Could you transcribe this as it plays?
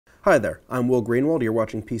Hi there, I'm Will Greenwald, you're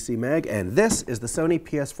watching PC Mag, and this is the Sony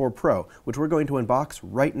PS4 Pro, which we're going to unbox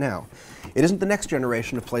right now. It isn't the next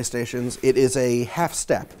generation of PlayStations, it is a half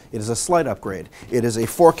step, it is a slight upgrade. It is a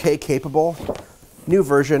 4K capable new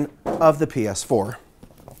version of the PS4.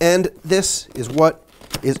 And this is what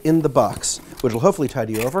is in the box, which will hopefully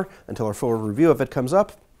tide you over until our full review of it comes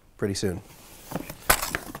up pretty soon.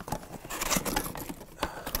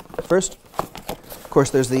 First, of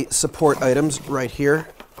course, there's the support items right here.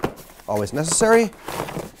 Always necessary.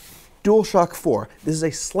 DualShock 4. This is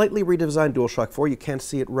a slightly redesigned DualShock 4. You can't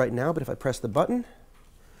see it right now, but if I press the button,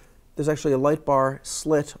 there's actually a light bar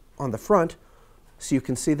slit on the front, so you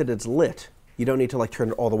can see that it's lit. You don't need to turn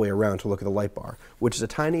it all the way around to look at the light bar, which is a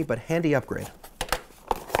tiny but handy upgrade.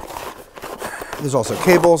 There's also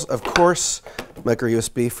cables, of course, micro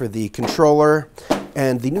USB for the controller,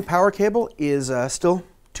 and the new power cable is still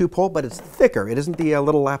 2-pole, but it's thicker. It isn't the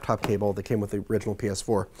little laptop cable that came with the original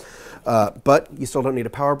PS4. But you still don't need a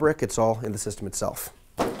power brick. It's all in the system itself.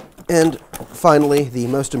 And finally, the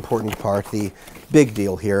most important part, the big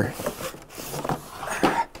deal here.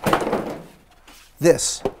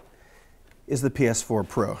 This is the PS4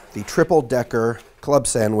 Pro, the triple-decker club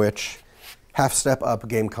sandwich, half-step-up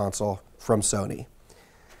game console from Sony.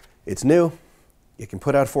 It's new. It can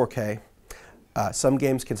put out 4K. Some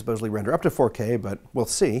games can supposedly render up to 4K, but we'll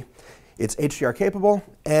see. It's HDR capable,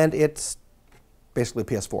 and it's basically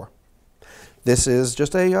PS4. This is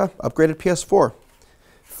just a upgraded PS4.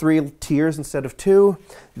 3 tiers instead of 2.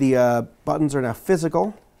 The buttons are now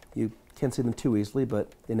physical. You can't see them too easily, but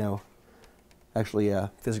they now actually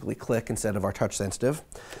physically click instead of our touch sensitive.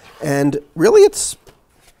 And really it's,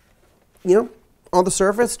 on the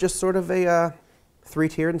surface, just sort of a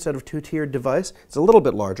 3-tiered instead of 2-tiered device. It's a little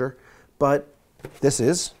bit larger, but this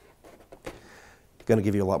is going to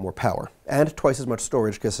give you a lot more power and twice as much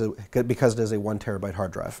storage because it is a 1 terabyte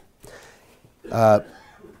hard drive.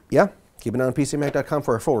 Yeah, keep an eye on PCMag.com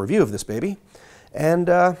for a full review of this baby, and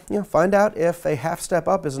find out if a half step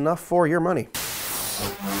up is enough for your money.